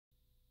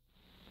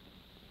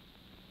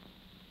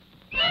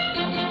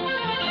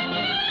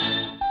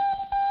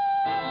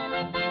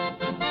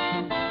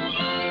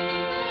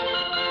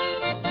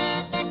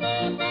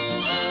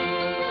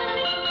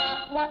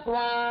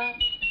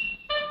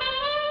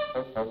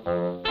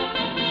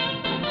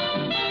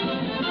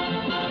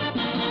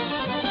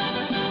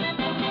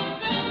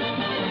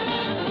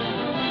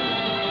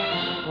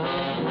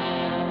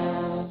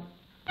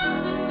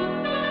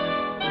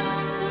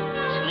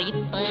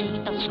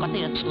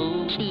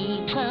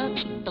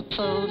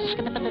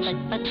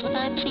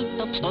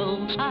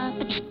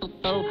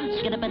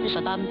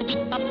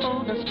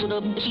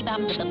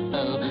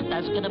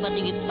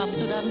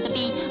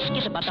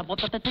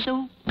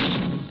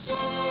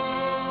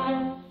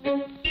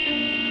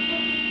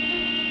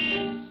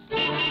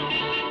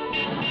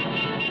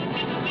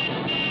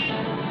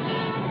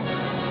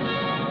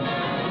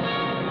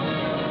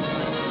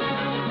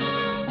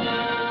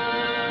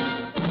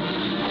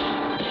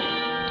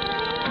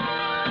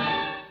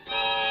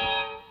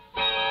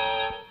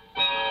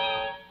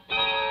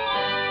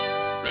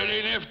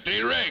Pretty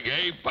nifty rig,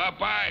 eh,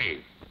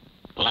 Popeye?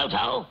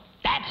 Bluto,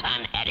 that's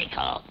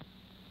unethical.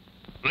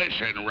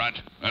 Listen, Rut,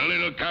 a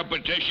little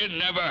competition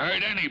never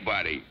hurt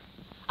anybody.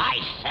 I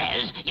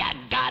says you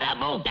gotta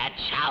move that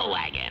chow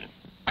wagon.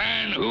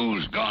 And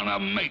who's gonna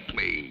make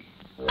me?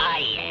 I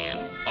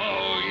am.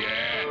 Oh,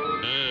 yeah?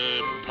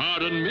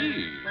 Pardon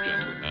me,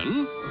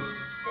 gentlemen.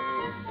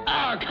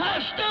 A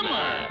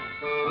customer!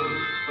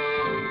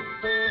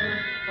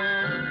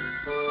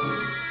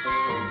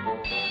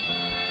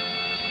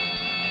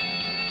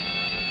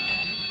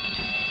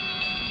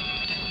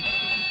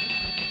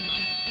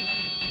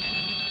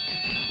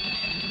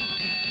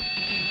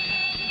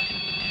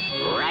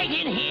 Right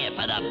in here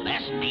for the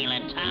best meal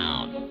in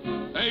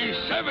town. A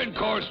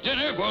 7-course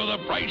dinner for the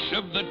price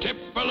of the tip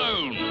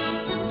balloon.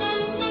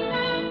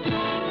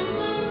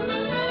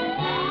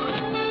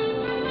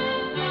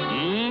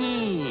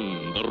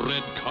 The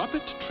red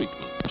carpet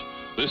treatment.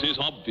 This is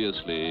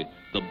obviously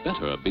the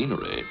better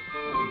beanery.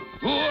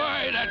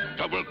 Why, that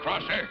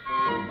double-crosser?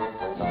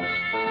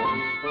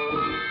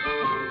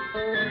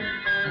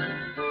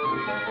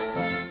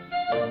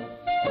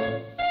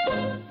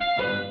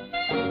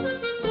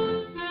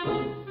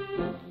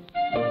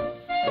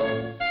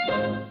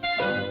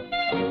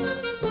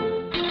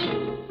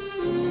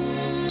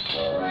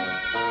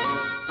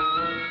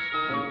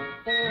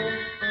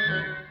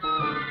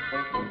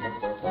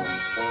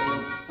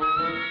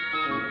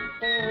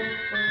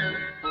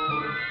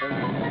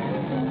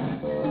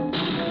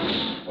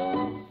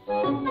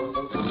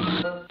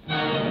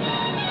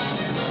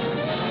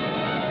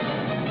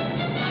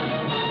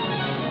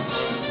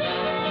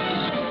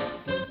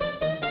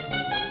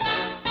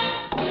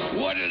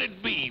 What'll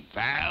it be,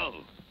 pal?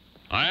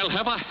 I'll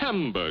have a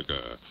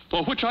hamburger,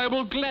 for which I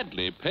will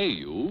gladly pay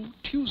you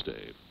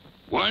Tuesday.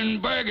 One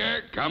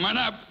burger coming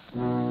up.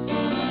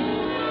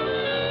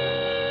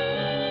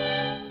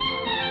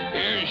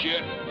 Here's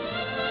your...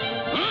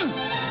 Huh?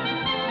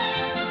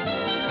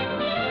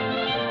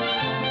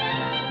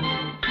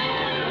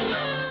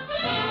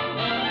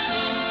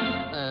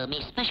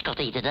 Me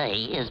specialty today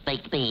is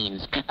baked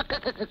beans.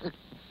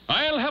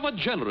 I'll have a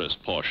generous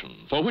portion,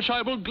 for which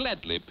I will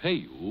gladly pay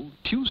you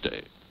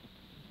Tuesday.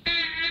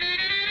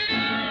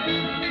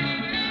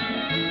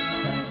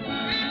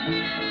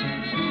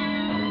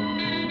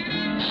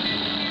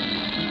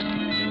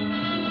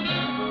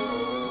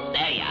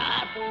 There you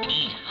are.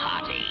 Eat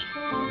hearty.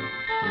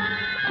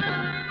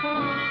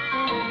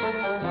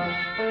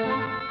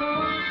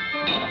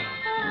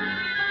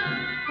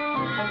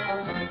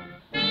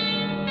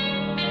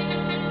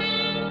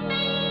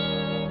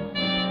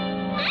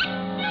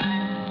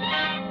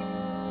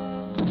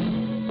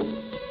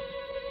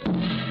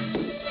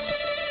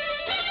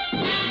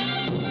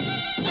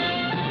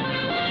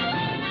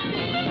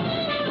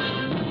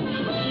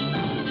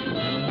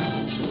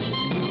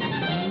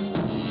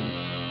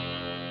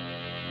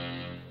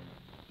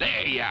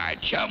 There you are,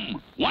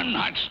 chum. One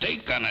hot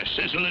steak on a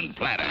sizzling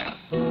platter.